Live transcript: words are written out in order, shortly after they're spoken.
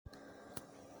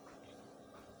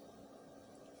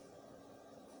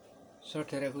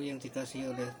Saudaraku yang dikasihi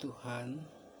oleh Tuhan,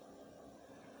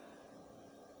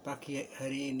 pagi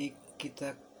hari ini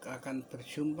kita akan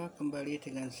berjumpa kembali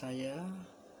dengan saya,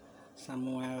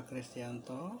 Samuel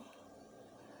Kristianto,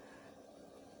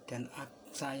 dan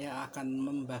saya akan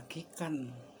membagikan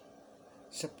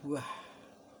sebuah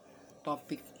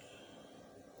topik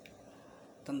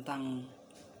tentang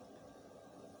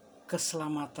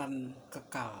keselamatan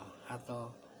kekal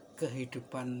atau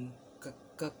kehidupan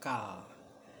kekal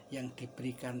yang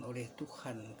diberikan oleh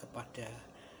Tuhan kepada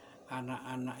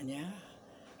anak-anaknya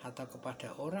atau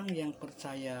kepada orang yang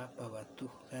percaya bahwa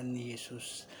Tuhan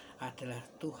Yesus adalah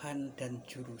Tuhan dan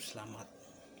Juru Selamat.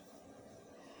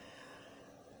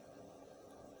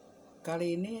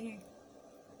 Kali ini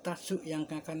tajuk yang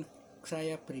akan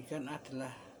saya berikan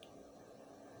adalah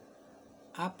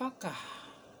apakah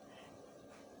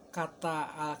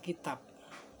kata alkitab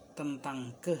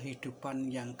tentang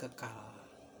kehidupan yang kekal?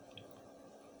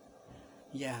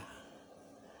 Ya,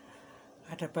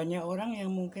 ada banyak orang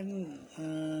yang mungkin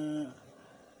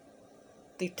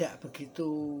tidak begitu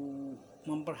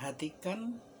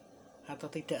memperhatikan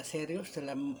atau tidak serius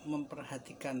dalam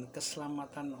memperhatikan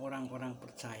keselamatan orang-orang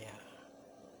percaya.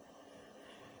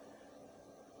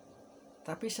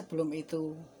 Tapi sebelum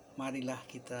itu, marilah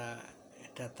kita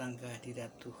datang ke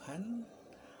hadirat Tuhan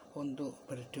untuk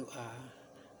berdoa,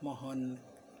 mohon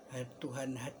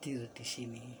Tuhan hadir di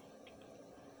sini.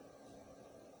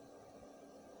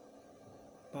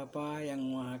 Bapa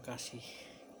yang Maha Kasih,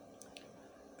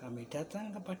 kami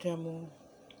datang kepadamu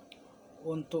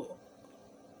untuk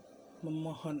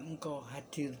memohon Engkau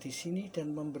hadir di sini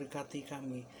dan memberkati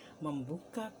kami,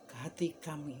 membuka hati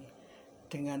kami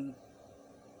dengan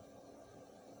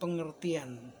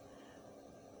pengertian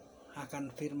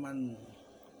akan firman-Mu,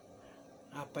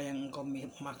 apa yang Engkau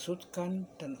maksudkan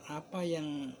dan apa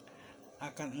yang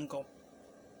akan Engkau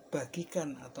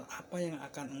bagikan atau apa yang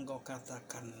akan Engkau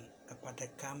katakan kepada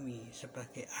kami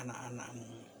sebagai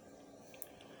anak-anak-Mu.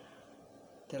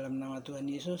 Dalam nama Tuhan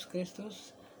Yesus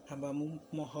Kristus, hamba-Mu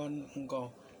mohon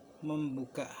Engkau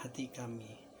membuka hati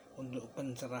kami untuk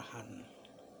pencerahan.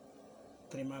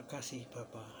 Terima kasih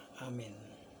Bapa. Amin.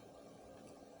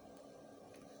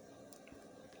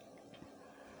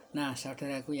 Nah,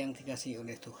 saudaraku yang dikasihi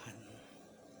oleh Tuhan,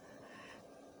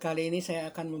 kali ini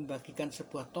saya akan membagikan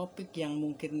sebuah topik yang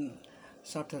mungkin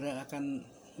saudara akan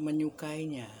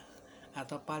menyukainya,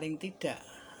 atau paling tidak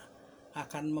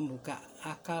akan membuka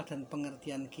akal dan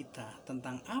pengertian kita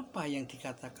tentang apa yang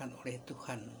dikatakan oleh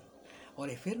Tuhan,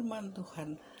 oleh firman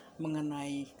Tuhan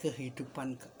mengenai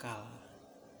kehidupan kekal.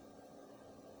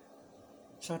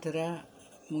 Saudara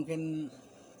mungkin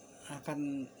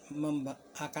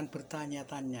akan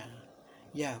bertanya-tanya,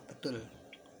 ya betul,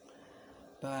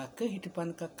 bahwa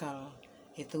kehidupan kekal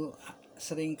itu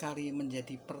seringkali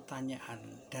menjadi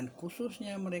pertanyaan, dan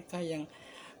khususnya mereka yang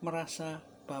merasa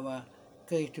bahwa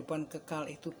kehidupan kekal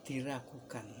itu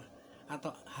diragukan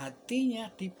atau hatinya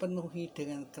dipenuhi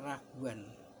dengan keraguan.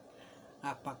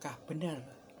 Apakah benar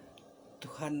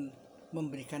Tuhan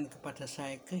memberikan kepada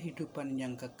saya kehidupan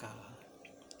yang kekal?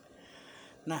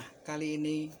 Nah, kali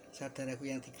ini saudaraku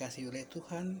yang dikasihi oleh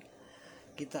Tuhan,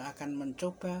 kita akan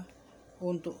mencoba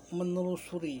untuk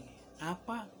menelusuri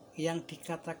apa yang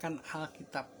dikatakan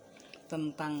Alkitab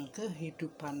tentang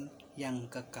kehidupan yang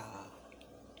kekal.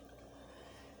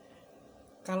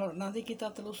 Kalau nanti kita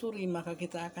telusuri, maka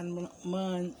kita akan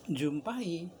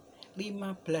menjumpai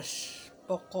 15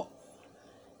 pokok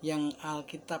yang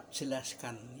Alkitab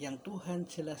jelaskan, yang Tuhan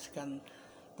jelaskan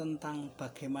tentang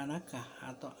bagaimanakah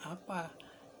atau apa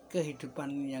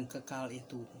kehidupan yang kekal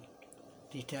itu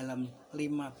di dalam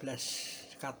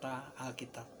 15 kata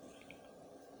Alkitab.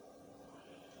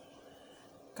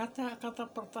 Kata-kata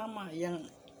pertama yang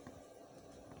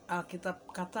Alkitab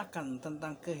katakan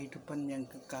tentang kehidupan yang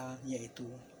kekal yaitu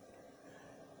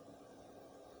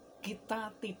kita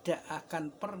tidak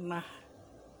akan pernah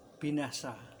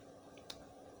binasa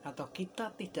atau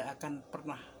kita tidak akan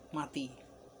pernah mati.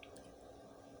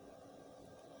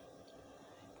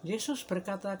 Yesus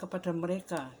berkata kepada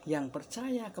mereka yang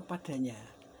percaya kepadanya,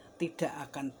 tidak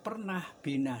akan pernah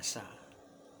binasa.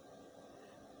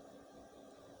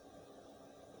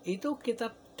 Itu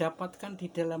kita dapatkan di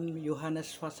dalam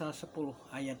Yohanes pasal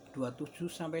 10 ayat 27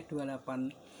 sampai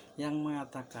 28 yang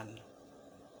mengatakan,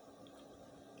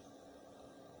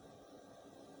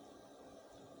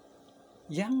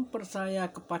 yang percaya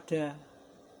kepada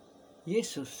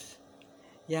Yesus,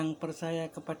 yang percaya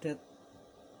kepada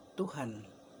Tuhan,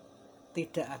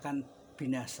 tidak akan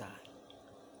binasa.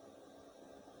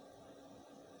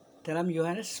 Dalam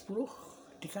Yohanes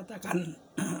 10 dikatakan,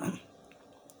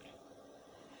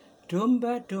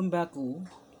 domba-dombaku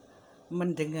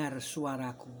mendengar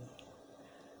suaraku,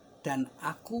 dan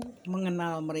aku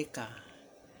mengenal mereka,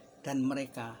 dan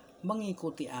mereka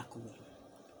mengikuti aku.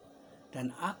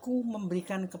 Dan aku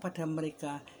memberikan kepada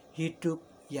mereka hidup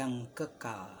yang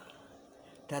kekal,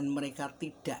 dan mereka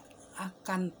tidak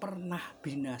akan pernah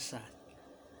binasa.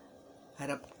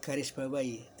 Harap garis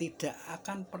bawahi, tidak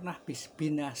akan pernah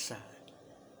binasa.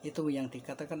 Itu yang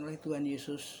dikatakan oleh Tuhan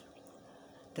Yesus.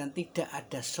 Dan tidak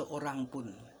ada seorang pun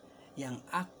yang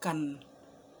akan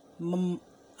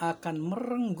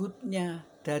merenggutnya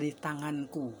dari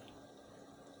tanganku,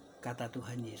 kata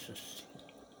Tuhan Yesus.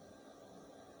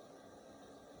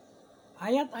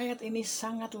 Ayat-ayat ini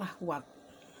sangatlah kuat,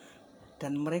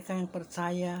 dan mereka yang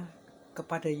percaya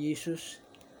kepada Yesus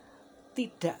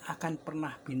tidak akan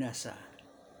pernah binasa.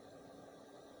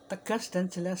 Tegas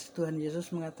dan jelas Tuhan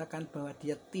Yesus mengatakan bahwa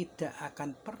Dia tidak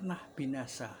akan pernah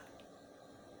binasa.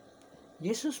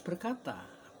 Yesus berkata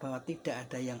bahwa tidak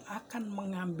ada yang akan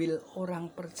mengambil orang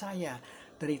percaya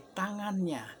dari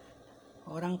tangannya.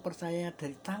 Orang percaya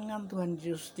dari tangan Tuhan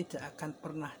Yesus tidak akan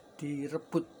pernah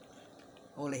direbut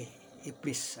oleh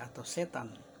iblis atau setan,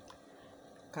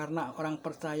 karena orang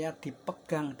percaya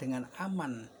dipegang dengan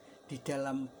aman di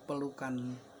dalam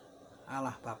pelukan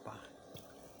Allah Bapa.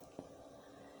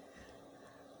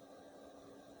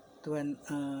 Tuhan,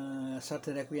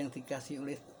 saudaraku yang dikasihi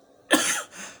oleh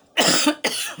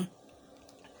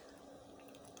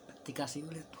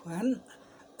Tuhan,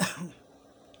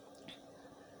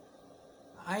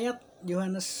 ayat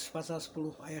Yohanes pasal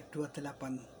 10 ayat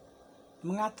 28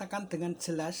 mengatakan dengan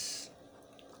jelas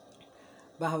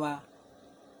bahwa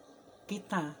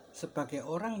kita sebagai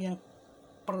orang yang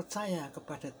percaya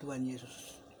kepada Tuhan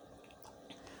Yesus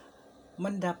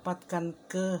mendapatkan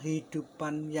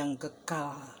kehidupan yang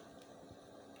kekal.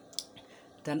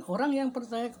 Dan orang yang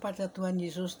percaya kepada Tuhan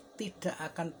Yesus tidak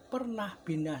akan pernah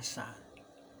binasa.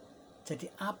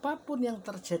 Jadi apapun yang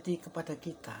terjadi kepada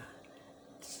kita,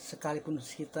 sekalipun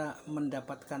kita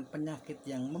mendapatkan penyakit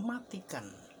yang mematikan,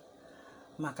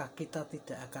 maka kita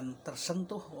tidak akan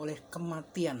tersentuh oleh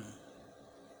kematian.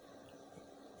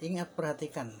 Ingat,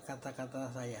 perhatikan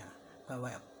kata-kata saya,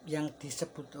 bahwa yang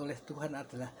disebut oleh Tuhan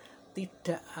adalah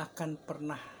tidak akan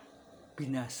pernah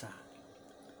binasa.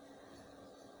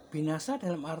 Binasa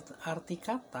dalam arti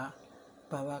kata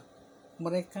bahwa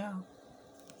mereka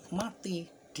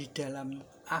mati di dalam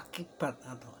akibat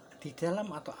atau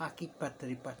akibat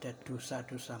daripada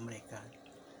dosa-dosa mereka.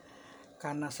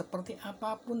 Karena seperti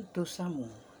apapun dosamu,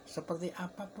 seperti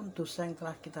apapun dosa yang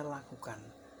telah kita lakukan,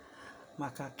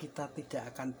 maka kita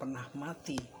tidak akan pernah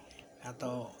mati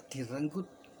atau direnggut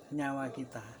nyawa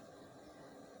kita.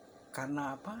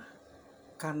 Karena apa?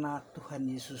 Karena Tuhan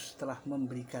Yesus telah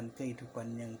memberikan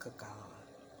kehidupan yang kekal.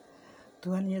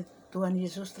 Tuhan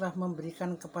Yesus telah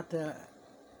memberikan kepada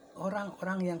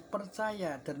orang-orang yang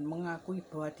percaya dan mengakui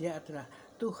bahwa Dia adalah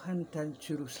Tuhan dan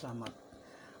Juru Selamat.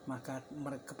 Maka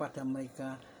kepada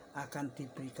mereka akan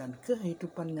diberikan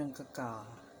kehidupan yang kekal,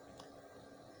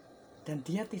 dan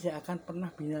Dia tidak akan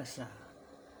pernah binasa.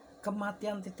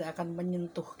 Kematian tidak akan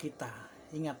menyentuh kita.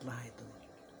 Ingatlah itu.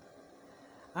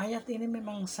 Ayat ini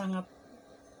memang sangat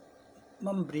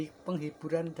memberi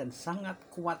penghiburan dan sangat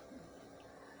kuat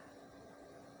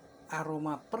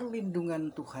aroma perlindungan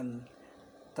Tuhan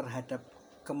terhadap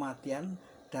kematian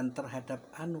dan terhadap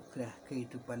anugerah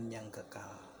kehidupan yang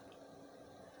kekal.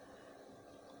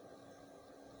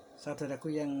 Saudaraku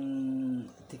yang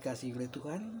dikasihi oleh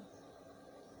Tuhan,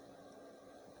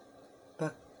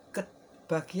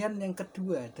 bagian yang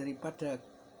kedua daripada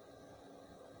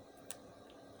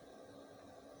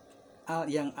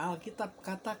yang Alkitab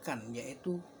katakan,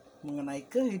 yaitu mengenai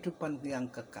kehidupan yang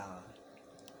kekal.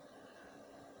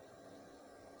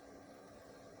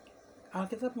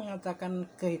 Alkitab mengatakan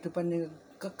kehidupan yang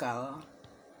kekal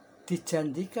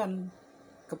dijanjikan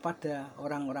kepada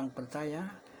orang-orang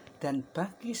percaya dan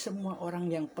bagi semua orang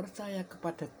yang percaya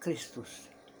kepada Kristus.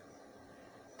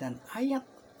 Dan ayat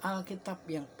Alkitab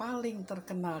yang paling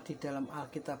terkenal di dalam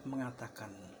Alkitab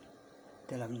mengatakan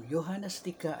dalam Yohanes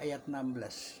 3 ayat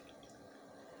 16,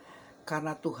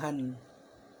 karena Tuhan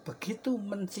begitu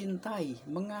mencintai,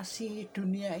 mengasihi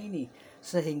dunia ini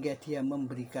sehingga Dia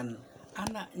memberikan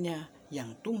anaknya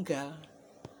yang tunggal,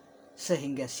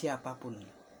 sehingga siapapun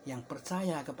yang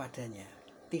percaya kepadanya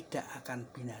tidak akan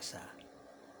binasa,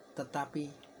 tetapi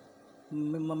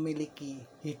memiliki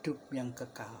hidup yang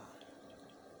kekal.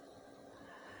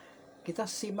 Kita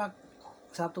simak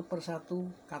satu persatu,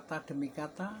 kata demi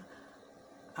kata,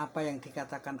 apa yang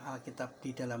dikatakan Alkitab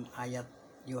di dalam ayat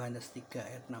Yohanes 3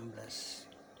 ayat 16.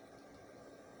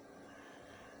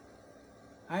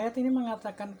 Ayat ini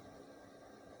mengatakan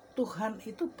Tuhan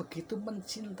itu begitu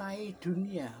mencintai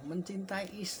dunia,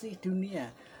 mencintai isi dunia.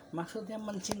 Maksudnya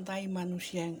mencintai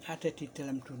manusia yang ada di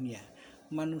dalam dunia.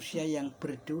 Manusia yang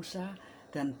berdosa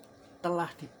dan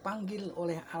telah dipanggil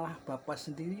oleh Allah Bapa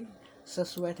sendiri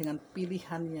sesuai dengan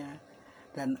pilihannya.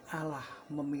 Dan Allah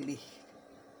memilih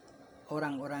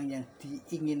orang-orang yang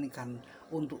diinginkan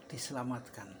untuk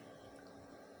diselamatkan.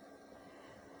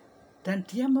 Dan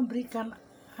dia memberikan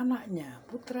anaknya,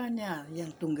 putranya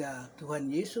yang tunggal, Tuhan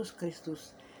Yesus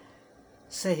Kristus,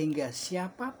 sehingga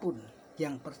siapapun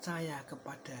yang percaya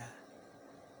kepada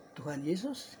Tuhan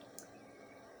Yesus,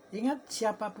 ingat,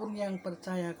 siapapun yang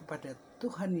percaya kepada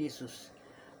Tuhan Yesus,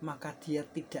 maka dia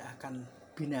tidak akan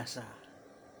binasa,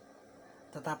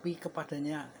 tetapi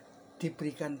kepadanya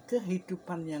diberikan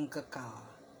kehidupan yang kekal.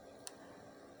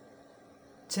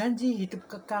 Janji hidup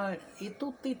kekal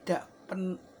itu tidak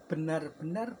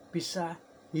benar-benar bisa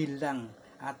hilang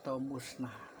atau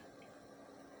musnah.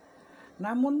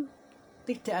 Namun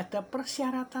tidak ada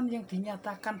persyaratan yang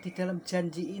dinyatakan di dalam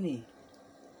janji ini.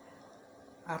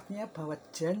 Artinya bahwa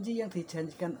janji yang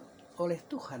dijanjikan oleh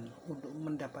Tuhan untuk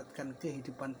mendapatkan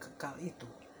kehidupan kekal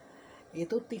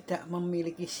itu tidak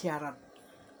memiliki syarat.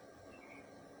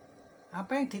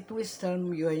 Apa yang ditulis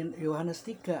dalam Yohanes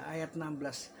 3 ayat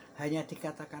 16 hanya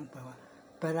dikatakan bahwa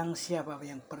barang siapa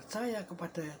yang percaya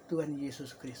kepada Tuhan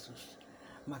Yesus Kristus,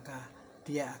 maka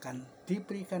dia akan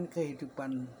diberikan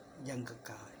kehidupan yang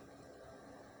kekal.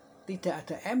 Tidak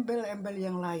ada embel-embel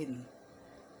yang lain,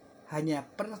 hanya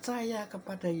percaya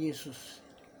kepada Yesus.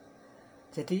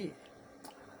 Jadi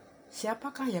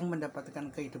siapakah yang mendapatkan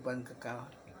kehidupan kekal?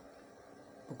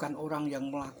 Bukan orang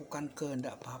yang melakukan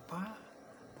kehendak Bapa,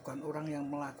 bukan orang yang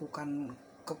melakukan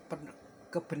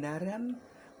kebenaran,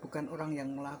 bukan orang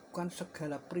yang melakukan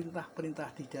segala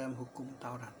perintah-perintah di dalam hukum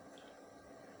Taurat.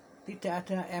 Tidak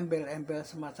ada embel-embel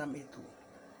semacam itu.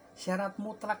 Syarat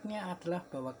mutlaknya adalah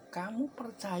bahwa kamu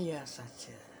percaya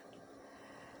saja.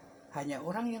 Hanya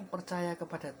orang yang percaya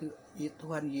kepada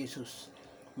Tuhan Yesus,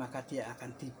 maka dia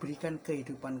akan diberikan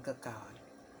kehidupan kekal.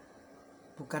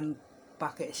 Bukan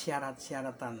pakai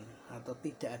syarat-syaratan atau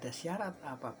tidak ada syarat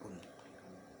apapun.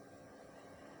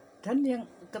 Dan yang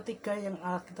ketiga yang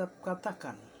Alkitab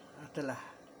katakan adalah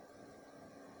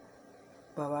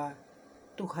bahwa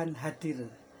Tuhan hadir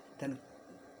dan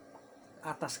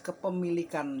atas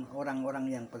kepemilikan orang-orang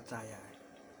yang percaya.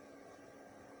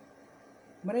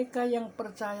 Mereka yang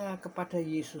percaya kepada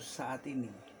Yesus saat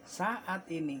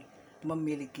ini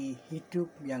memiliki hidup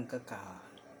yang kekal.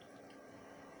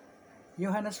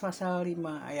 Yohanes pasal 5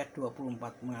 ayat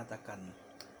 24 mengatakan,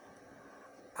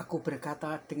 Aku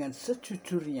berkata dengan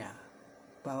sejujurnya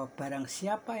bahwa barang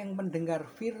siapa yang mendengar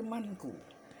firman-Ku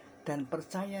dan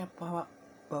percaya bahwa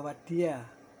Dia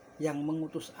yang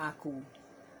mengutus Aku,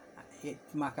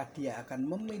 maka dia akan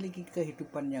memiliki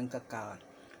kehidupan yang kekal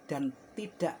dan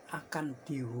tidak akan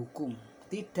dihukum.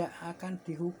 Tidak akan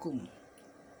dihukum.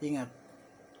 Ingat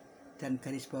dan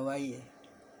garis bawahi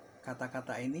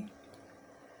kata-kata ini,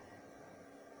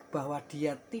 bahwa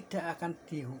dia tidak akan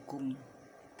dihukum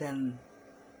dan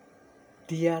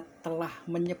dia telah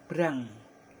menyeberang.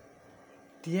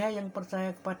 Dia yang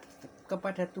percaya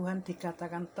kepada Tuhan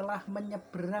dikatakan telah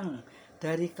menyeberang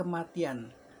dari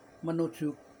kematian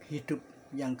menuju hidup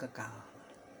yang kekal.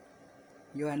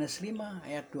 Yohanes 5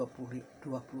 ayat 24.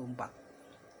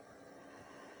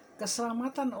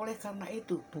 Keselamatan oleh karena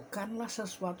itu bukanlah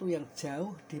sesuatu yang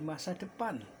jauh di masa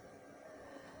depan.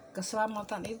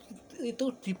 Keselamatan itu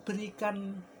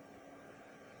diberikan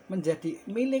menjadi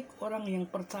milik orang yang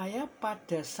percaya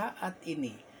pada saat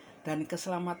ini, dan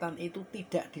keselamatan itu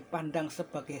tidak dipandang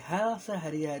sebagai hal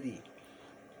sehari-hari.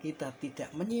 Kita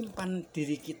tidak menyimpan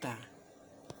diri kita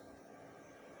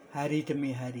hari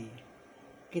demi hari.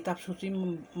 Kitab suci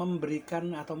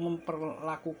memberikan atau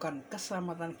memperlakukan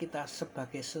keselamatan kita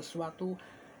sebagai sesuatu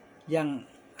yang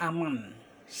aman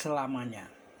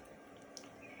selamanya.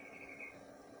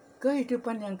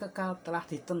 Kehidupan yang kekal telah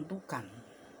ditentukan.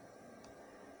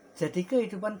 Jadi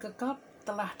kehidupan kekal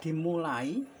telah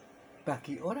dimulai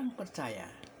bagi orang percaya.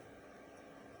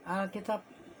 Alkitab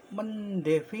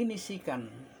mendefinisikan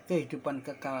kehidupan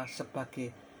kekal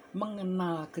sebagai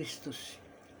mengenal Kristus.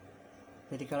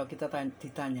 Jadi kalau kita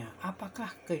ditanya,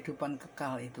 apakah kehidupan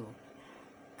kekal itu?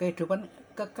 Kehidupan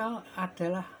kekal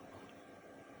adalah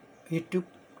hidup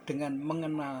dengan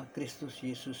mengenal Kristus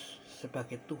Yesus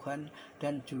sebagai Tuhan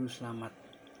dan Juru Selamat.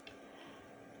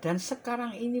 Dan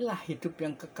sekarang inilah hidup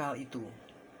yang kekal itu,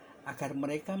 agar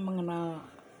mereka mengenal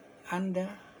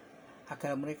Anda,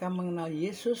 agar mereka mengenal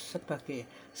Yesus sebagai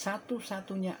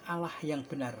satu-satunya Allah yang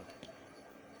benar.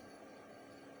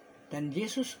 Dan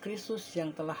Yesus Kristus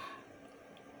yang telah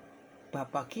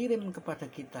Bapa kirim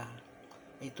kepada kita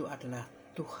itu adalah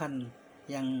Tuhan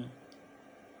yang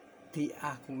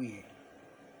diakui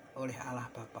oleh Allah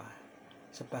Bapa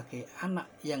sebagai anak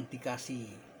yang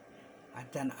dikasihi,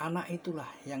 dan anak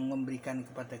itulah yang memberikan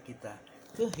kepada kita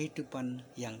kehidupan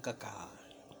yang kekal.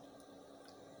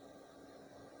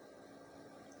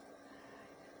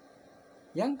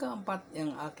 Yang keempat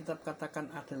yang Alkitab katakan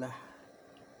adalah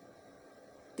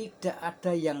tidak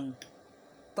ada yang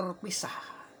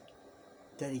terpisah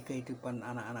dari kehidupan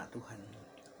anak-anak Tuhan.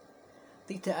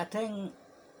 Tidak ada yang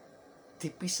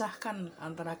dipisahkan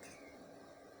antara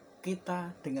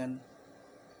kita dengan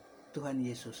Tuhan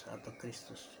Yesus atau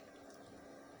Kristus.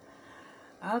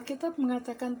 Alkitab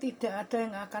mengatakan tidak ada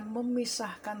yang akan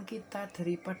memisahkan kita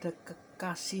daripada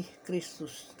kekasih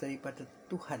Kristus, daripada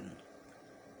Tuhan.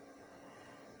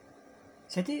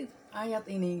 Jadi ayat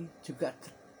ini juga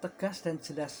tegas dan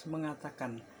jelas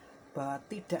mengatakan bahwa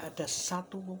tidak ada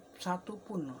satu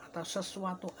pun atau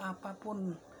sesuatu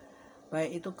apapun,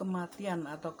 baik itu kematian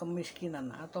atau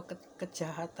kemiskinan atau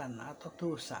kejahatan atau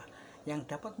dosa, yang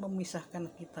dapat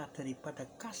memisahkan kita daripada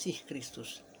kasih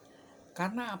Kristus.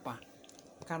 Karena apa?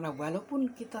 Karena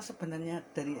walaupun kita sebenarnya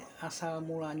dari asal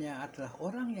mulanya adalah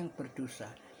orang yang berdosa,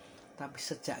 tapi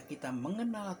sejak kita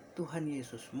mengenal Tuhan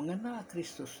Yesus, mengenal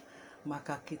Kristus,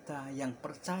 maka kita yang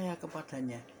percaya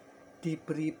kepadanya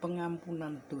diberi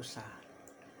pengampunan dosa.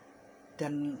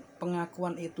 Dan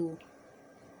pengakuan itu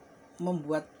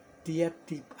membuat dia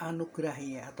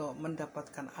dianugerahi atau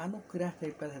mendapatkan anugerah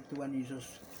daripada Tuhan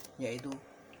Yesus, yaitu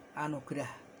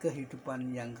anugerah kehidupan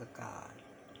yang kekal.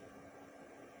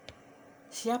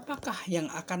 Siapakah yang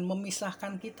akan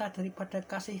memisahkan kita daripada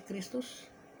kasih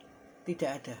Kristus? Tidak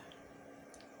ada.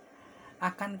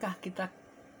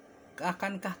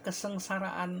 Akankah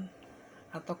kesengsaraan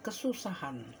atau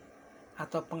kesusahan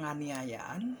atau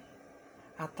penganiayaan,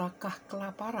 ataukah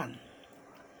kelaparan,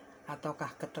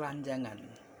 ataukah ketelanjangan,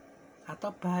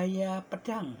 atau bahaya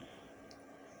pedang?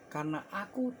 Karena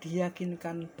aku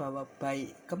diyakinkan bahwa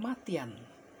baik kematian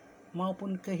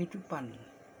maupun kehidupan,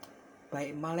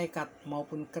 baik malaikat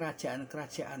maupun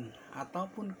kerajaan-kerajaan,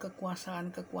 ataupun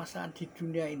kekuasaan-kekuasaan di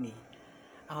dunia ini,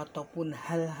 ataupun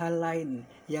hal-hal lain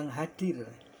yang hadir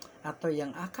atau yang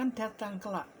akan datang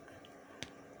kelak,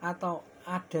 atau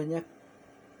adanya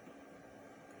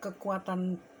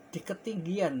kekuatan di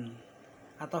ketinggian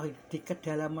atau di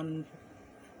kedalaman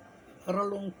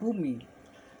relung bumi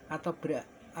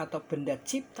atau benda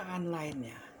ciptaan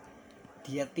lainnya,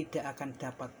 dia tidak akan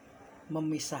dapat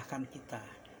memisahkan kita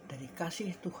dari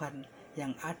kasih Tuhan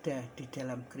yang ada di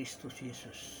dalam Kristus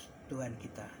Yesus Tuhan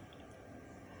kita.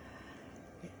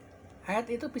 Ayat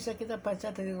itu bisa kita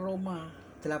baca dari Roma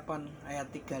 8 ayat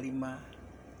 35,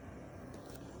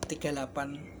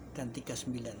 38 dan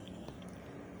 39.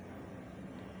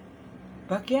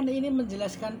 Bagian ini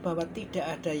menjelaskan bahwa tidak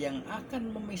ada yang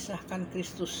akan memisahkan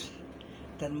Kristus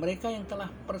dan mereka yang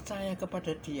telah percaya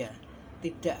kepada Dia.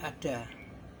 Tidak ada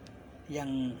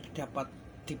yang dapat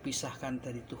dipisahkan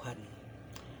dari Tuhan.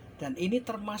 Dan ini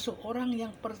termasuk orang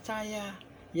yang percaya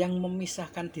yang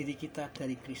memisahkan diri kita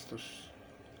dari Kristus.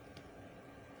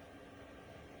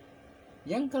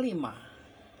 Yang kelima,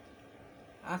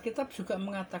 Alkitab juga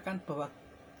mengatakan bahwa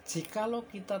jikalau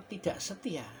kita tidak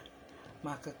setia,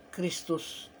 maka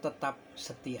Kristus tetap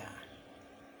setia.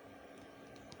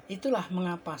 Itulah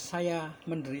mengapa saya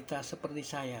menderita seperti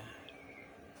saya.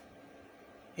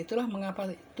 Itulah mengapa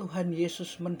Tuhan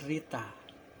Yesus menderita.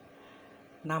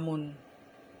 Namun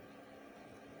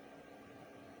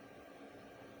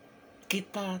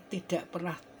kita tidak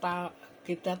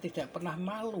pernah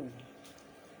malu,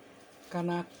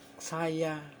 karena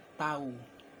saya tahu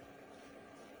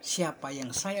siapa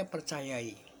yang saya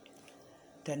percayai.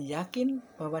 Dan yakin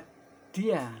bahwa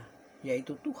Dia,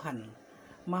 yaitu Tuhan,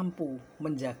 mampu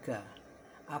menjaga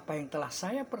apa yang telah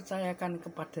saya percayakan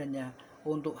kepadanya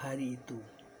untuk hari itu,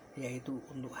 yaitu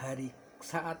untuk hari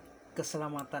saat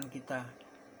keselamatan kita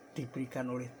diberikan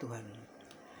oleh Tuhan.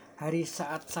 Hari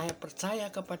saat saya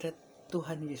percaya kepada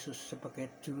Tuhan Yesus sebagai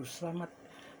Juru Selamat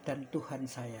dan Tuhan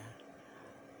saya,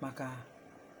 maka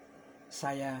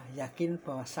saya yakin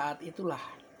bahwa saat itulah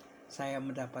saya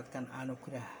mendapatkan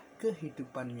anugerah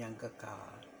kehidupan yang kekal.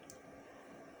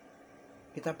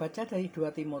 Kita baca dari 2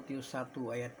 Timotius 1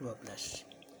 ayat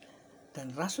 12.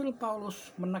 Dan Rasul Paulus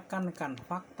menekankan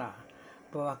fakta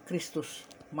bahwa Kristus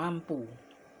mampu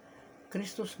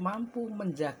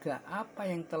menjaga apa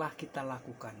yang telah kita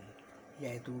lakukan,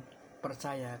 yaitu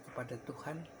percaya kepada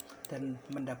Tuhan dan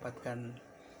mendapatkan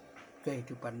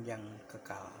kehidupan yang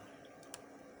kekal.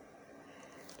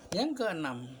 Yang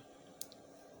keenam,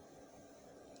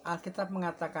 Alkitab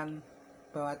mengatakan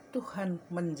bahwa Tuhan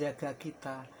menjaga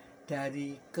kita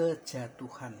dari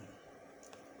kejatuhan.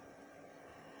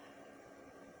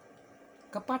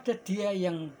 Kepada Dia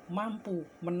yang mampu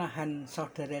menahan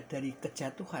saudara dari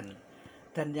kejatuhan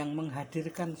dan yang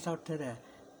menghadirkan saudara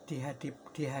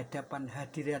di hadapan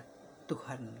hadirat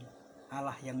Tuhan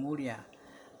Allah yang mulia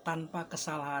tanpa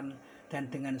kesalahan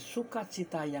dan dengan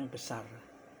sukacita yang besar.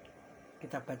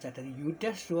 Kita baca dari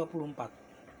Yudas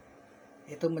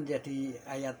 24. Itu menjadi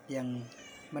ayat yang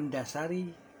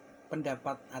mendasari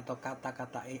pendapat atau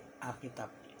kata-kata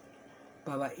Alkitab,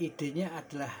 bahwa idenya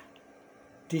adalah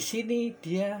di sini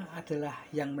Dia adalah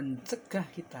yang mencegah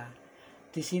kita.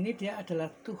 Di sini Dia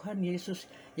adalah Tuhan Yesus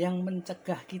yang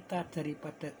mencegah kita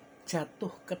daripada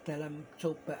jatuh ke dalam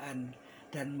cobaan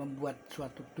dan membuat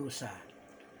suatu dosa.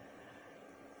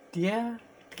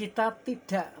 Kita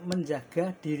tidak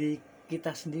menjaga diri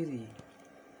kita sendiri,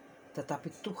 tetapi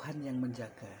Tuhan yang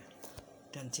menjaga.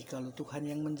 Dan jikalau Tuhan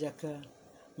yang menjaga,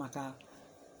 maka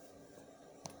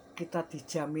kita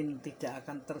dijamin tidak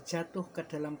akan terjatuh ke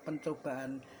dalam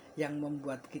pencobaan yang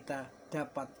membuat kita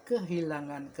dapat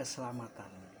kehilangan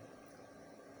keselamatan.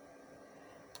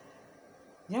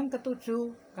 Yang ketujuh,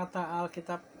 kata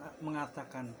Alkitab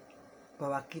mengatakan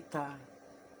bahwa kita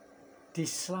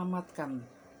diselamatkan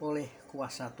oleh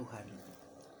kuasa Tuhan.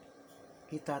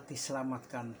 Kita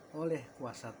diselamatkan oleh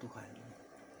kuasa Tuhan.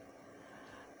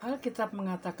 Alkitab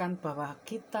mengatakan bahwa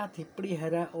kita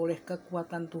dipelihara oleh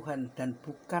kekuatan Tuhan dan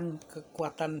bukan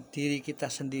kekuatan diri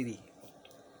kita sendiri.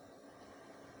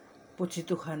 Puji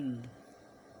Tuhan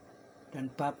dan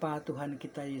Bapa Tuhan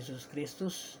kita Yesus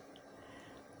Kristus,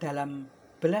 dalam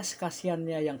belas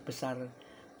kasihan-Nya yang besar,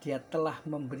 Dia telah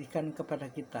memberikan kepada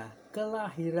kita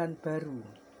kelahiran baru.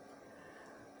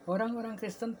 Orang-orang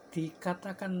Kristen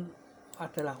dikatakan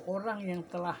adalah orang yang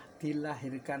telah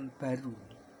dilahirkan baru.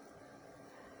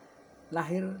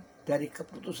 Lahir dari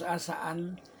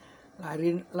keputusasaan,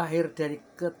 lahir dari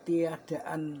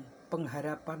ketiadaan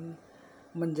pengharapan,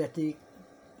 menjadi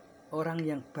orang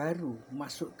yang baru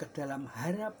masuk ke dalam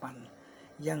harapan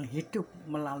yang hidup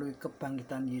melalui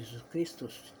kebangkitan Yesus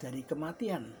Kristus dari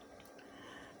kematian,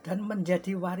 dan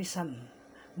menjadi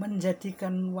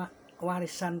menjadikan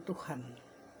warisan Tuhan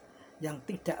yang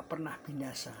tidak pernah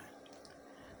binasa,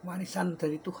 warisan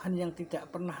dari Tuhan yang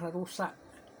tidak pernah rusak,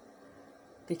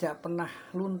 tidak pernah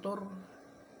luntur,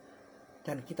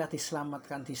 dan kita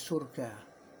diselamatkan di surga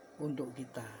untuk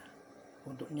kita,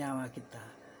 untuk nyawa kita,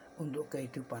 untuk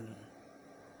kehidupan.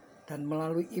 Dan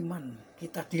melalui iman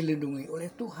kita dilindungi oleh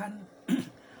Tuhan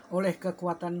oleh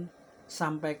kekuatan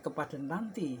sampai kepada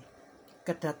nanti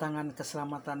kedatangan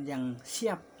keselamatan yang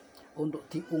siap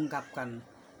untuk diungkapkan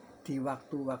di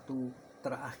waktu-waktu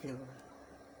terakhir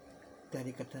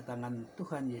dari kedatangan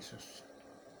Tuhan Yesus.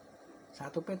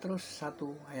 1 Petrus 1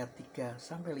 ayat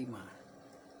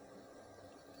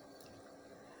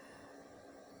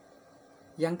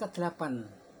 3-5. Yang ke-8,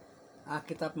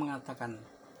 Alkitab mengatakan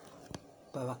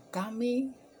bahwa kami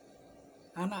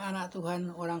anak-anak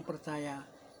Tuhan, orang percaya,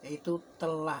 itu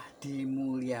telah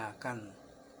dimuliakan.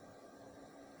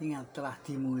 Ingat, telah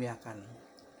dimuliakan.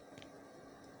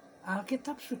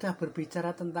 Alkitab sudah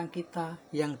berbicara tentang kita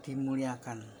yang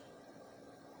dimuliakan.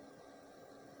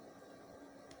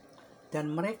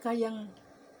 Dan mereka yang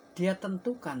Dia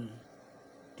tentukan,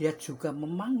 Dia juga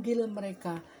memanggil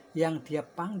mereka yang Dia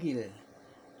panggil.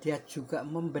 Dia juga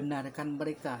membenarkan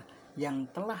mereka yang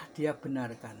telah Dia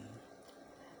benarkan.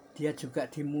 Dia juga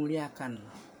dimuliakan.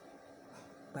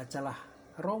 Bacalah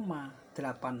Roma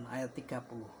 8 ayat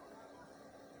 30.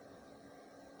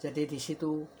 Jadi di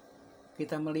situ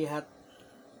kita melihat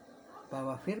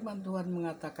bahwa firman Tuhan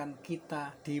mengatakan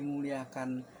kita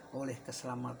dimuliakan oleh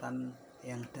keselamatan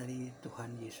yang dari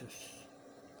Tuhan Yesus.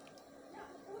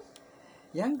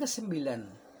 Yang ke-9,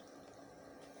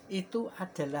 itu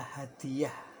adalah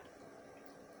hadiah.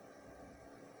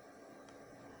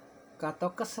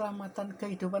 Kata keselamatan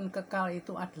kehidupan kekal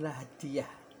itu adalah hadiah.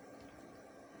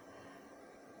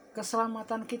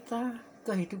 Keselamatan kita,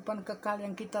 kehidupan kekal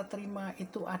yang kita terima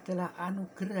itu adalah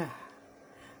anugerah.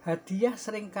 Hadiah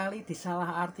seringkali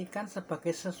disalahartikan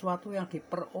sebagai sesuatu yang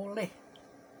diperoleh.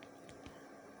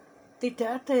 Tidak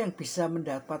ada yang bisa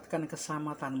mendapatkan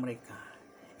keselamatan mereka.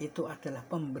 Itu adalah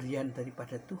pemberian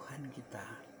daripada Tuhan kita.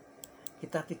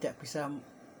 Kita tidak bisa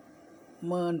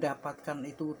mendapatkan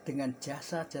itu dengan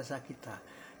jasa-jasa kita,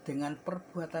 dengan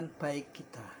perbuatan baik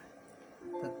kita.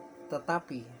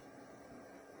 Tetapi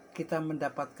kita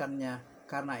mendapatkannya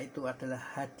karena itu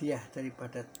adalah hadiah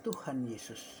daripada Tuhan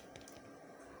Yesus.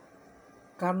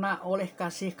 Karena oleh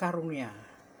kasih karunia,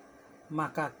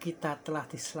 maka kita telah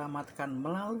diselamatkan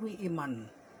melalui iman,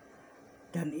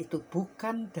 dan itu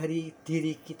bukan dari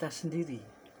diri kita sendiri,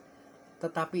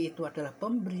 tetapi itu adalah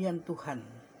pemberian Tuhan,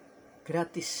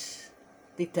 gratis.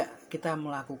 Tidak kita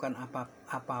melakukan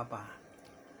apa-apa,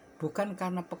 bukan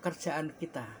karena pekerjaan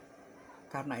kita.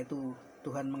 Karena itu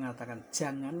Tuhan mengatakan,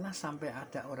 janganlah sampai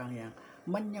ada orang yang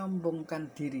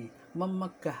menyombongkan diri,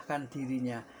 memegahkan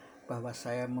dirinya bahwa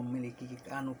saya memiliki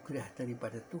anugerah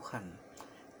daripada Tuhan.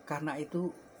 Karena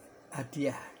itu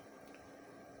hadiah.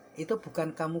 Itu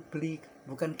bukan kamu beli,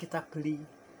 bukan kita beli.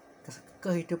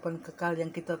 Kehidupan kekal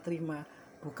yang kita terima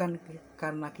bukan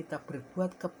karena kita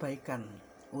berbuat kebaikan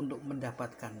untuk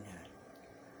mendapatkannya.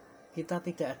 Kita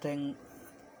tidak ada yang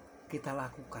kita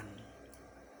lakukan.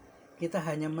 Kita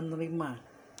hanya menerima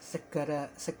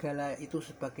segala itu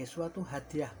sebagai suatu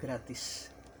hadiah gratis.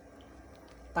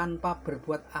 Tanpa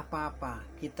berbuat apa-apa,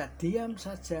 kita diam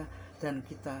saja dan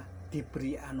kita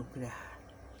diberi anugerah.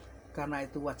 Karena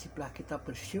itu wajiblah kita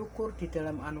bersyukur di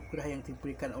dalam anugerah yang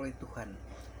diberikan oleh Tuhan.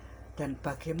 Dan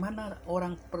bagaimana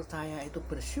orang percaya itu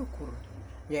bersyukur,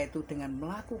 yaitu dengan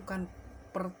melakukan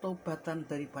pertobatan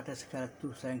daripada segala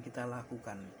dosa yang kita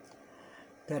lakukan.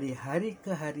 Dari hari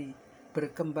ke hari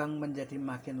berkembang menjadi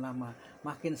makin lama,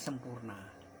 makin sempurna.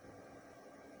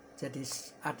 Jadi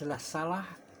adalah salah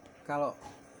kalau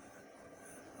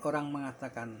orang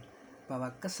mengatakan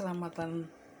bahwa keselamatan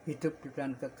hidup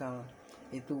dan kekal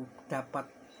itu dapat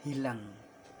hilang.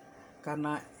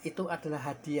 Karena itu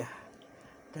adalah hadiah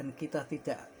dan kita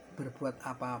tidak berbuat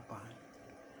apa-apa.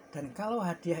 Dan kalau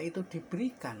hadiah itu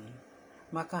diberikan,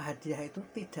 maka hadiah itu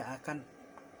tidak akan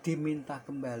diminta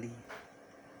kembali.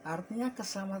 Artinya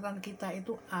keselamatan kita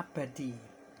itu abadi.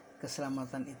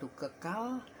 Keselamatan itu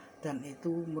kekal dan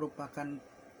itu merupakan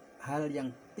hal yang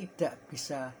tidak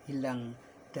bisa hilang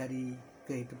dari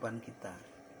kehidupan kita.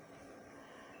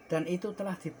 Dan itu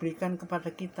telah diberikan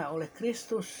kepada kita oleh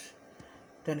Kristus.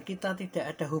 Dan kita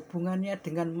tidak ada hubungannya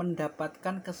dengan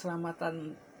mendapatkan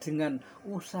keselamatan dengan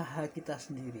usaha kita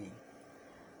sendiri.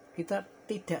 Kita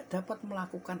tidak dapat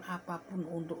melakukan apapun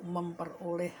untuk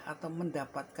memperoleh atau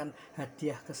mendapatkan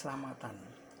hadiah keselamatan.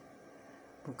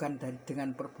 Bukan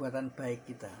dengan perbuatan baik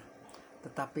kita.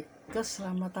 Tetapi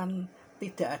keselamatan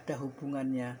tidak ada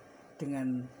hubungannya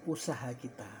dengan usaha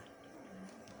kita.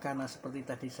 Karena seperti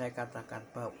tadi saya katakan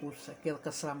bahwa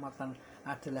keselamatan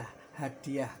adalah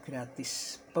hadiah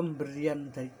gratis, pemberian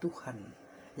dari Tuhan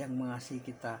yang mengasihi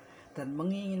kita dan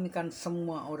menginginkan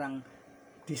semua orang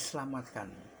diselamatkan.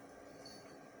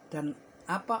 Dan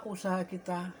apa usaha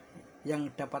kita yang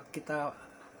dapat kita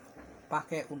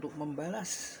pakai untuk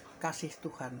membalas kasih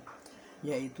Tuhan,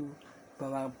 yaitu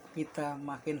bahwa kita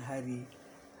makin hari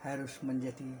harus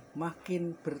menjadi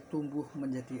makin bertumbuh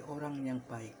menjadi orang yang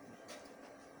baik.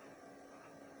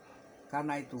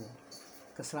 Karena itu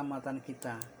keselamatan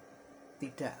kita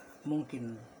tidak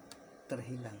mungkin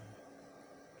terhilang.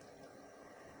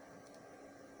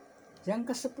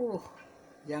 Yang ke-10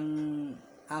 yang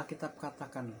Alkitab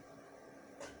katakan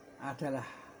adalah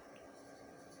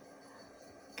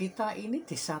kita ini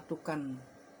disatukan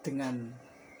dengan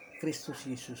Kristus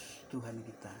Yesus Tuhan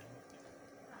kita.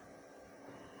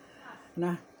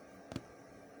 Nah,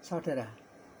 saudara,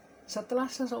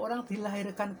 setelah seseorang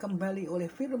dilahirkan kembali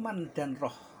oleh firman dan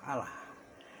roh Allah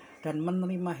dan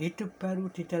menerima hidup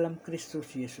baru di dalam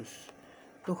Kristus Yesus,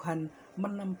 Tuhan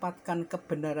menempatkan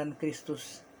kebenaran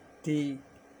Kristus di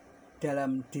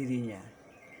dalam dirinya.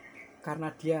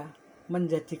 Karena dia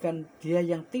menjadikan dia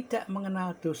yang tidak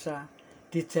mengenal dosa,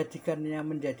 dijadikannya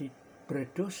menjadi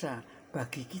berdosa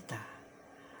bagi kita,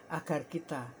 agar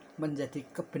kita menjadi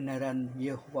kebenaran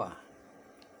Yehova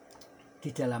di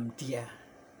dalam dia.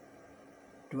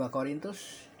 2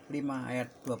 Korintus 5 ayat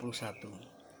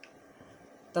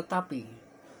 21. Tetapi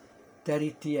dari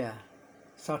dia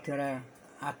saudara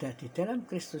ada di dalam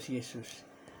Kristus Yesus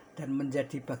dan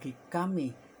menjadi bagi kami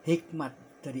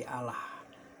hikmat dari Allah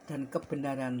dan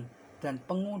kebenaran dan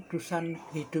pengudusan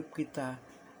hidup kita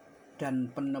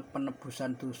dan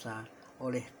penebusan dosa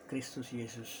oleh Kristus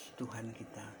Yesus Tuhan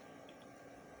kita.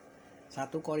 1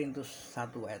 Korintus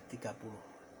 1 ayat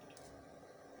 30.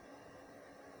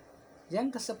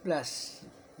 Yang ke-11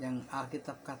 yang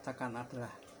Alkitab katakan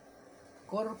adalah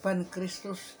korban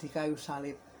Kristus di kayu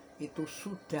salib itu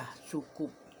sudah cukup.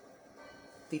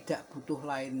 Tidak butuh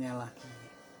lainnya lagi.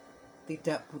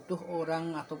 Tidak butuh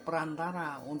orang atau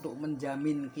perantara untuk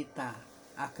menjamin kita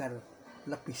agar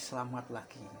lebih selamat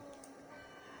lagi.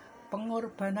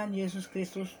 Pengorbanan Yesus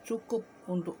Kristus cukup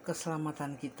untuk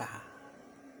keselamatan kita.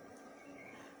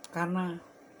 Karena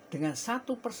dengan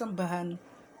satu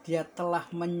persembahan dia telah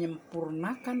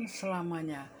menyempurnakan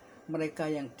selamanya mereka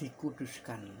yang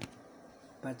dikuduskan.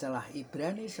 Bacalah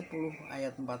Ibrani 10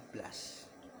 ayat 14.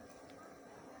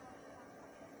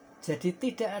 Jadi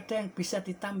tidak ada yang bisa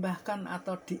ditambahkan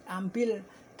atau diambil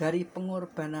dari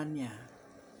pengorbanannya.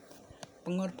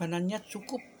 Pengorbanannya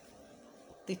cukup,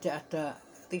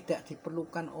 tidak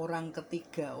diperlukan orang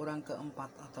ketiga, orang keempat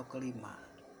atau kelima.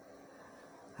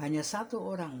 Hanya satu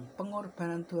orang,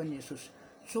 pengorbanan Tuhan Yesus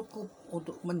cukup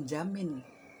untuk menjamin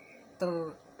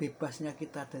terbebasnya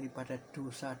kita daripada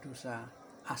dosa-dosa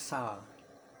asal,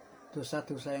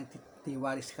 dosa-dosa yang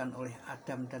diwariskan oleh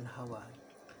Adam dan Hawa.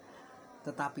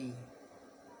 Tetapi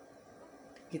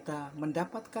kita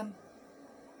mendapatkan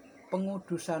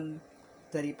pengudusan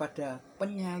daripada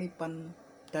penyaliban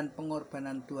dan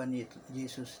pengorbanan Tuhan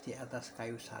Yesus di atas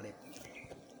kayu salib.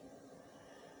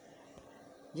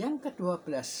 Yang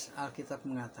ke-12, Alkitab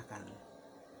mengatakan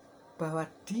bahwa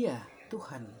Dia,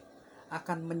 Tuhan,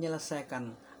 akan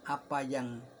menyelesaikan apa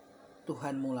yang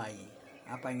Tuhan mulai,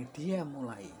 apa yang Dia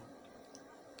mulai.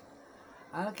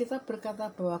 Alkitab berkata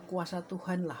bahwa kuasa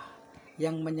Tuhanlah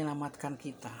yang menyelamatkan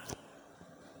kita.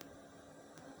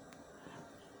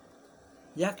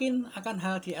 Yakin akan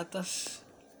hal di atas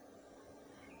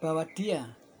bahwa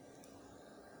Dia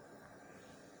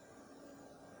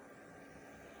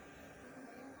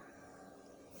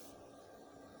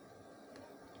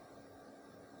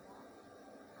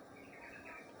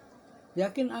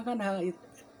yakin akan hal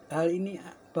ini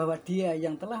bahwa Dia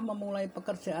yang telah memulai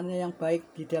pekerjaannya yang baik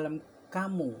di dalam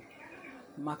kamu,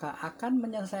 maka akan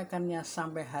menyelesaikannya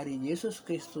sampai hari Yesus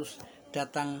Kristus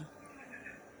datang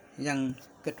yang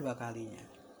kedua kalinya.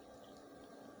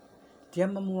 Dia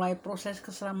memulai proses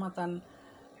keselamatan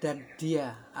dan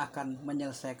Dia akan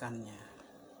menyelesaikannya.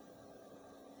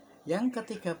 Yang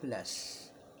ke-13,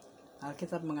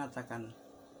 Alkitab mengatakan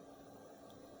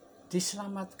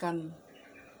diselamatkan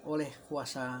oleh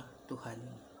kuasa Tuhan.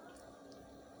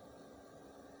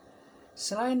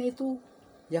 Selain itu,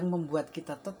 yang membuat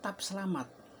kita tetap selamat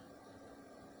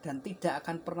dan tidak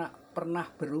akan pernah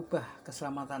berubah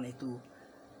keselamatan itu,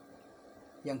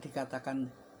 yang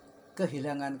dikatakan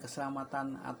kehilangan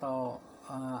keselamatan atau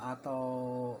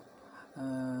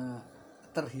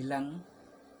terhilang,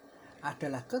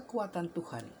 adalah kekuatan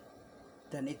Tuhan,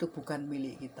 dan itu bukan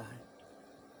milik kita,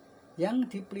 yang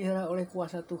dipelihara oleh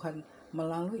kuasa Tuhan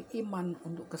melalui iman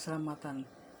untuk keselamatan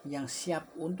yang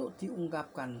siap untuk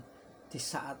diungkapkan di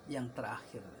saat yang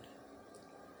terakhir.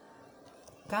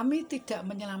 Kami tidak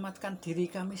menyelamatkan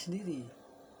diri kami sendiri.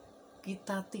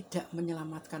 Kita tidak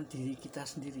menyelamatkan diri kita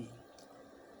sendiri.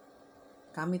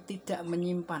 Kami tidak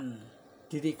menyimpan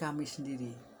diri kami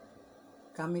sendiri.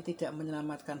 Kami tidak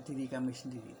menyelamatkan diri kami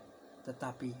sendiri.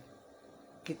 Tetapi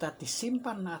kita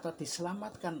disimpan atau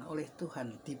diselamatkan oleh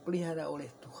Tuhan, dipelihara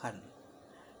oleh Tuhan.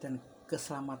 Dan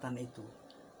keselamatan itu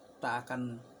tak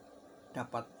akan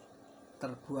dapat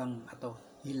terbuang atau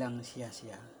hilang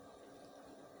sia-sia.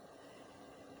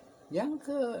 Yang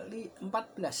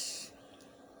ke-14,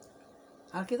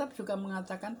 Alkitab juga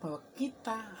mengatakan bahwa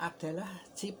kita adalah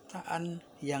ciptaan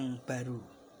yang baru.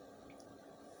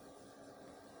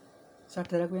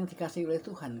 Saudaraku yang dikasihi oleh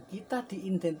Tuhan, kita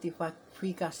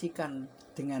diidentifikasikan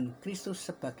dengan Kristus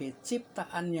sebagai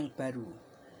ciptaan yang baru.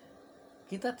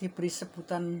 Kita diberi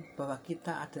sebutan bahwa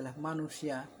kita adalah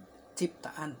manusia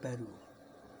ciptaan baru.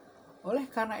 Oleh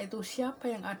karena itu, siapa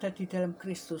yang ada di dalam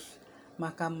Kristus,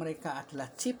 maka mereka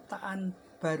adalah ciptaan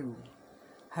baru.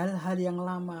 Hal-hal yang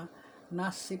lama,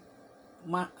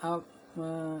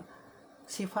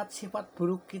 sifat-sifat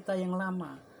buruk kita yang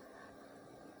lama,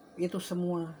 itu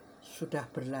semua sudah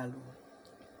berlalu.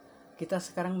 Kita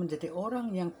sekarang menjadi orang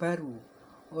yang baru,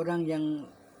 orang yang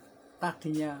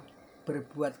tadinya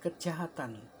berbuat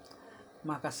kejahatan,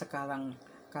 maka sekarang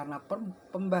karena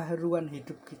pembaharuan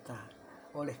hidup kita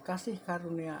oleh kasih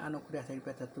karunia anugerah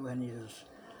daripada Tuhan Yesus,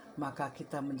 maka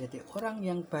kita menjadi orang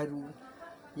yang baru,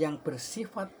 yang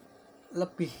bersifat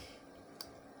lebih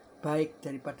baik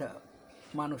daripada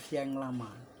manusia yang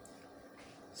lama.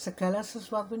 Segala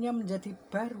sesuatunya menjadi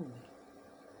baru.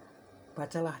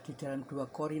 Bacalah di dalam 2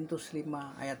 Korintus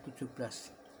 5 ayat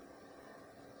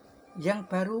 17. Yang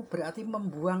baru berarti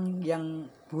membuang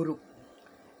yang buruk.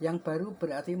 Yang baru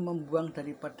berarti membuang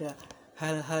daripada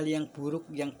hal-hal yang buruk,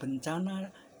 yang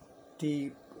bencana di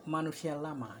manusia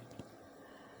lama.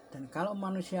 Dan kalau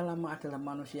manusia lama adalah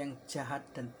manusia yang jahat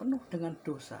dan penuh dengan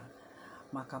dosa,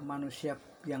 maka manusia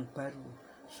yang baru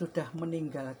sudah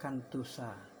meninggalkan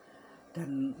dosa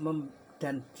dan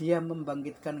Dia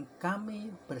membangkitkan kami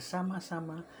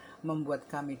bersama-sama, membuat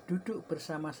kami duduk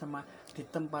bersama-sama di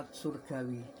tempat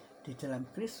surgawi di dalam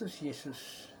Kristus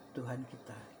Yesus Tuhan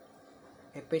kita.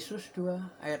 Efesus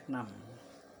 2 ayat 6.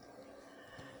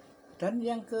 Dan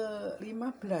yang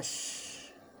ke-15,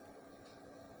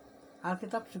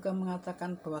 Alkitab juga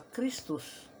mengatakan bahwa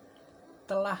Kristus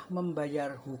telah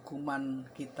membayar hukuman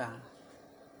kita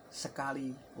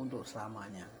sekali untuk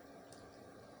selamanya.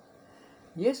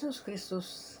 Yesus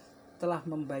Kristus telah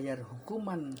membayar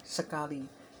hukuman sekali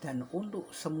dan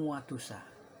untuk semua dosa.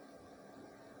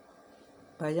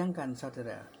 Bayangkan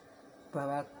saudara,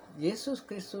 bahwa Yesus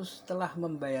Kristus telah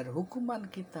membayar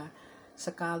hukuman kita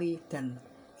sekali dan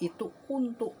itu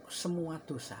untuk semua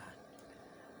dosa.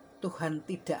 Tuhan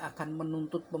tidak akan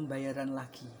menuntut pembayaran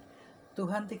lagi.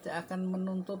 Tuhan tidak akan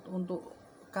menuntut untuk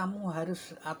kamu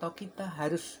harus atau kita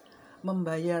harus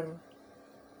membayar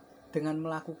dengan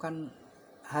melakukan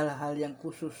hal-hal yang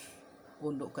khusus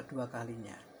untuk kedua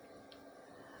kalinya.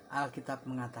 Alkitab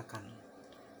mengatakan,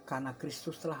 karena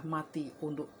Kristus telah mati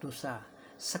untuk dosa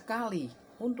sekali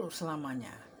untuk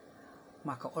selamanya,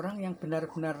 maka orang yang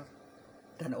benar-benar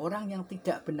dan orang yang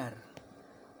tidak benar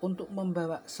untuk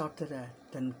membawa saudara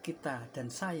dan kita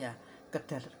dan saya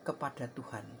kepada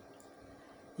Tuhan.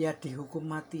 Ya, dihukum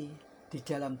mati di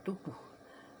dalam tubuh,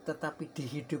 tetapi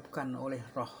dihidupkan oleh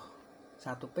Roh.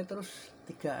 1 Petrus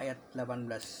 3 ayat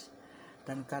 18.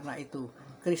 Dan karena itu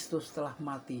Kristus telah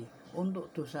mati untuk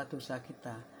dosa-dosa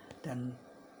kita, dan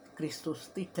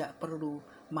Kristus tidak perlu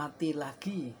mati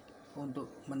lagi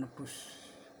untuk menebus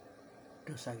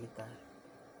dosa kita.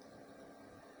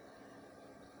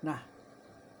 Nah,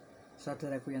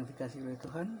 saudaraku yang dikasihi oleh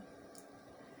Tuhan,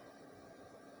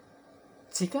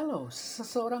 jikalau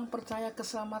seseorang percaya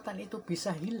keselamatan itu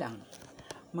bisa hilang,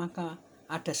 maka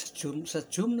ada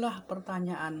sejumlah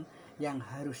pertanyaan yang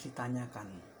harus ditanyakan.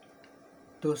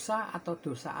 Dosa atau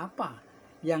dosa apa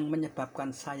yang menyebabkan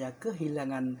saya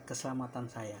kehilangan keselamatan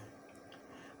saya?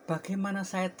 Bagaimana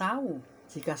saya tahu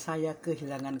jika saya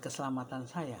kehilangan keselamatan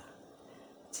saya?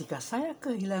 Jika saya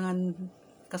kehilangan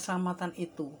keselamatan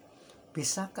itu,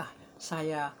 bisakah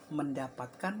saya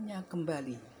mendapatkannya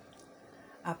kembali?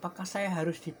 Apakah saya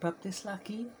harus dibaptis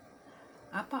lagi?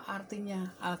 Apa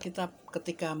artinya Alkitab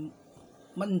ketika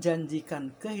menjanjikan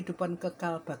kehidupan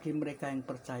kekal bagi mereka yang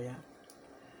percaya?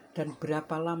 Dan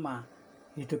berapa lama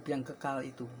hidup yang kekal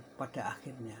itu pada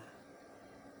akhirnya?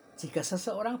 Jika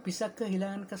seseorang bisa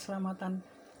kehilangan keselamatan,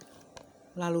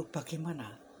 lalu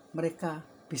bagaimana mereka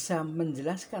bisa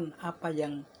menjelaskan apa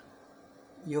yang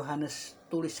Yohanes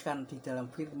tuliskan di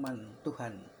dalam firman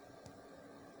Tuhan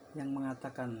yang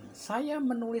mengatakan, saya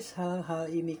menulis hal-hal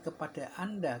ini kepada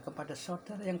Anda, kepada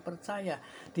saudara yang percaya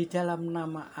di dalam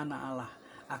nama Anak Allah,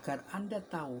 agar Anda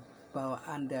tahu bahwa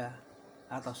Anda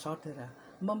atau saudara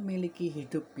memiliki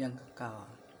hidup yang kekal.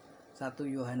 1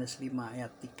 Yohanes 5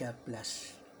 ayat 13.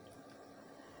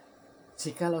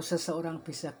 Jikalau seseorang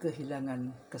bisa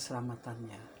kehilangan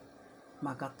keselamatannya,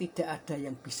 maka tidak ada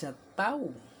yang bisa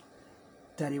tahu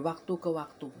dari waktu ke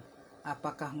waktu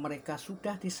apakah mereka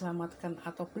sudah diselamatkan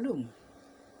atau belum.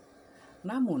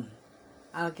 Namun,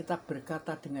 Alkitab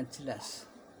berkata dengan jelas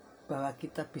bahwa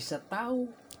kita bisa tahu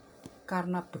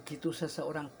karena begitu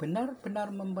seseorang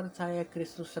benar-benar mempercayai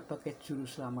Kristus sebagai juru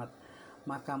selamat,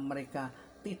 maka mereka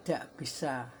tidak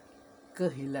bisa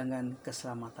kehilangan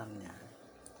keselamatannya.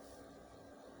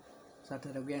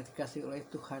 Saudara yang dikasihi oleh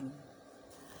Tuhan,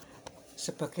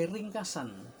 sebagai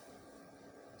ringkasan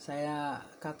saya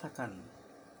katakan,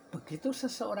 begitu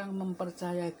seseorang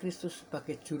mempercayai Kristus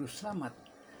sebagai juru selamat,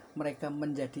 mereka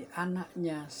menjadi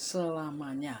anaknya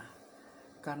selamanya.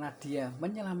 Karena dia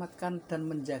menyelamatkan dan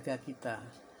menjaga kita,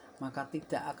 maka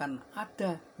tidak akan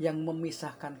ada yang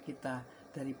memisahkan kita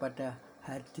daripada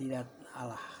hadirat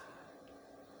Allah.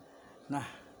 Nah,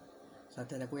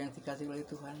 saudaraku yang dikasihi oleh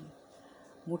Tuhan,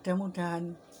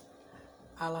 mudah-mudahan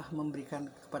Allah memberikan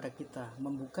kepada kita,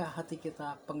 membuka hati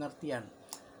kita pengertian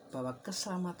bahwa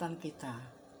keselamatan kita,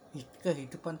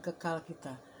 kehidupan kekal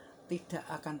kita tidak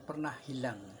akan pernah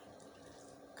hilang.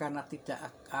 Karena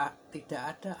tidak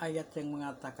ada ayat yang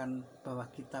mengatakan bahwa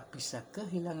kita bisa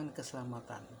kehilangan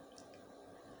keselamatan.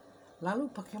 Lalu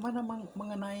bagaimana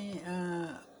mengenai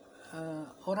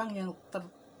orang yang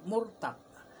murtad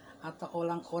atau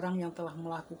orang-orang yang telah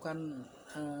melakukan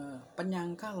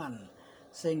penyangkalan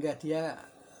sehingga dia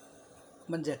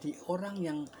menjadi orang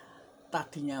yang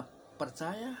tadinya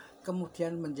percaya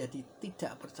kemudian menjadi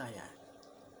tidak percaya?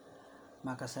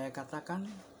 Maka saya katakan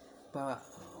bahwa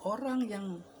orang yang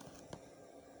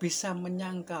bisa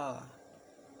menyangkal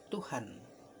Tuhan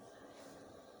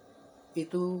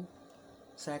itu,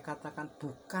 saya katakan,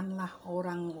 bukanlah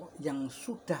orang yang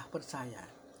sudah percaya.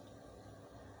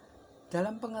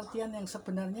 Dalam pengertian yang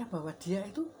sebenarnya bahwa dia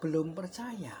itu belum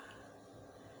percaya.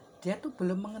 Dia itu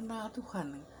belum mengenal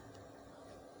Tuhan.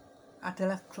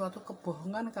 Adalah suatu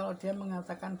kebohongan kalau dia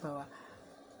mengatakan bahwa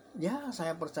ya,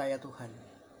 saya percaya Tuhan.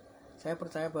 Saya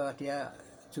percaya bahwa dia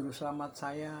juru selamat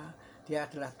saya, dia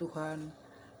adalah Tuhan,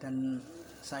 dan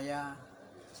saya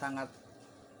sangat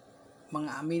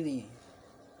mengamini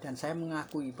dan saya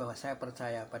mengakui bahwa saya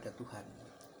percaya pada Tuhan.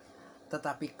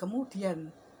 Tetapi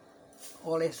kemudian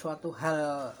oleh suatu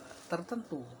hal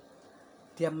tertentu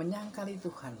dia menyangkali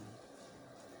Tuhan.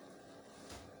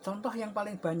 Contoh yang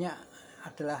paling banyak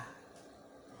adalah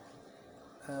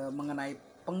mengenai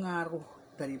pengaruh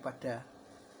daripada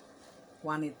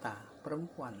wanita,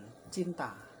 perempuan,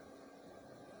 cinta,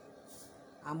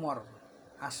 amor,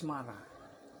 asmara.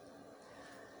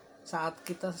 Saat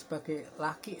kita sebagai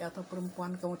laki atau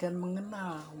perempuan kemudian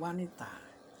mengenal wanita,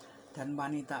 dan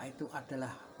wanita itu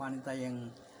adalah wanita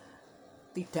yang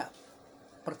tidak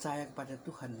percaya kepada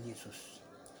Tuhan Yesus,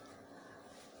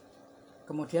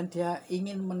 kemudian dia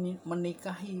ingin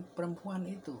menikahi perempuan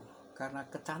itu karena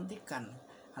kecantikan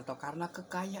atau karena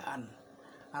kekayaan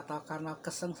atau karena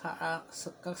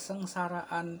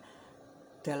kesengsaraan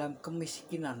dalam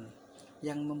kemiskinan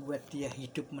yang membuat dia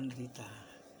hidup menderita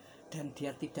dan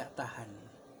dia tidak tahan.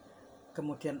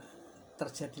 Kemudian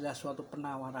terjadilah suatu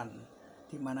penawaran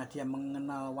di mana dia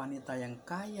mengenal wanita yang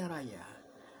kaya raya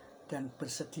dan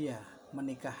bersedia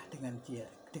menikah dengan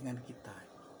kita.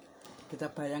 Kita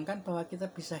bayangkan bahwa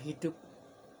kita bisa hidup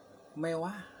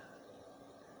mewah,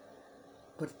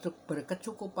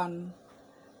 berkecukupan,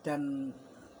 dan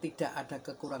tidak ada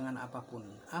kekurangan apapun.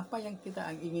 Apa yang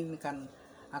kita inginkan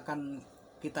akan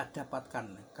kita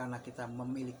dapatkan karena kita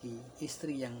memiliki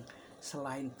istri yang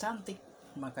selain cantik,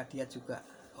 maka dia juga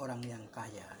orang yang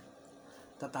kaya.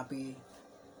 Tetapi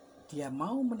dia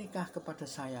mau menikah kepada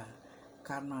saya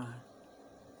karena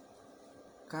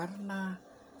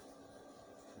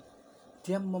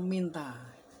dia meminta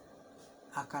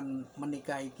akan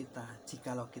menikahi kita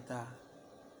jikalau kita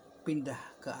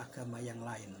pindah ke agama yang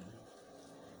lain,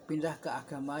 pindah ke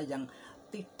agama yang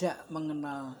tidak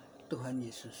mengenal Tuhan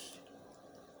Yesus.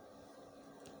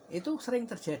 Itu sering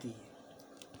terjadi.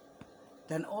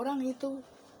 Dan orang itu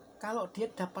kalau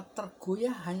dia dapat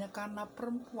tergoyah hanya karena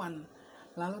perempuan,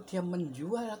 lalu dia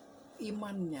menjual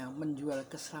imannya, menjual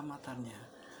keselamatannya,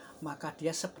 maka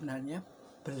dia sebenarnya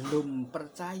belum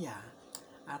percaya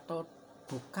atau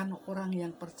bukan orang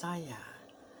yang percaya,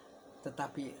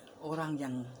 tetapi orang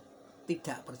yang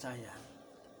tidak percaya.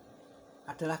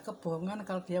 Adalah kebohongan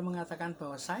kalau dia mengatakan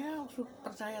bahwa saya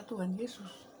percaya Tuhan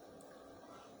Yesus,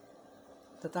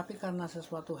 tetapi karena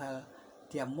sesuatu hal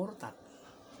dia murtad,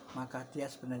 maka dia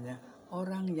sebenarnya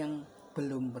orang yang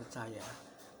belum percaya,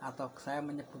 atau saya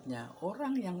menyebutnya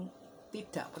orang yang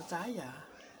tidak percaya.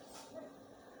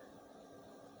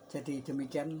 Jadi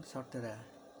demikian saudara,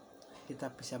 kita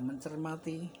bisa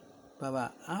mencermati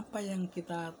bahwa apa yang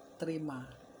kita terima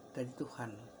dari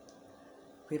Tuhan,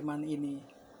 firman ini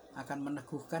akan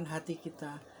meneguhkan hati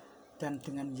kita, dan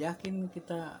dengan yakin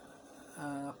kita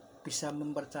bisa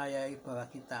mempercayai bahwa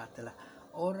kita adalah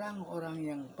orang-orang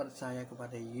yang percaya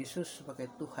kepada Yesus sebagai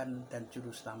Tuhan dan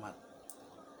Juru Selamat.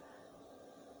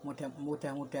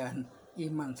 Mudah-mudahan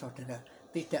iman saudara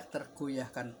tidak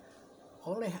tergoyahkan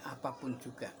oleh apapun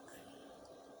juga.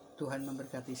 Tuhan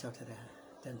memberkati saudara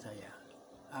dan saya.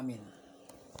 Amin.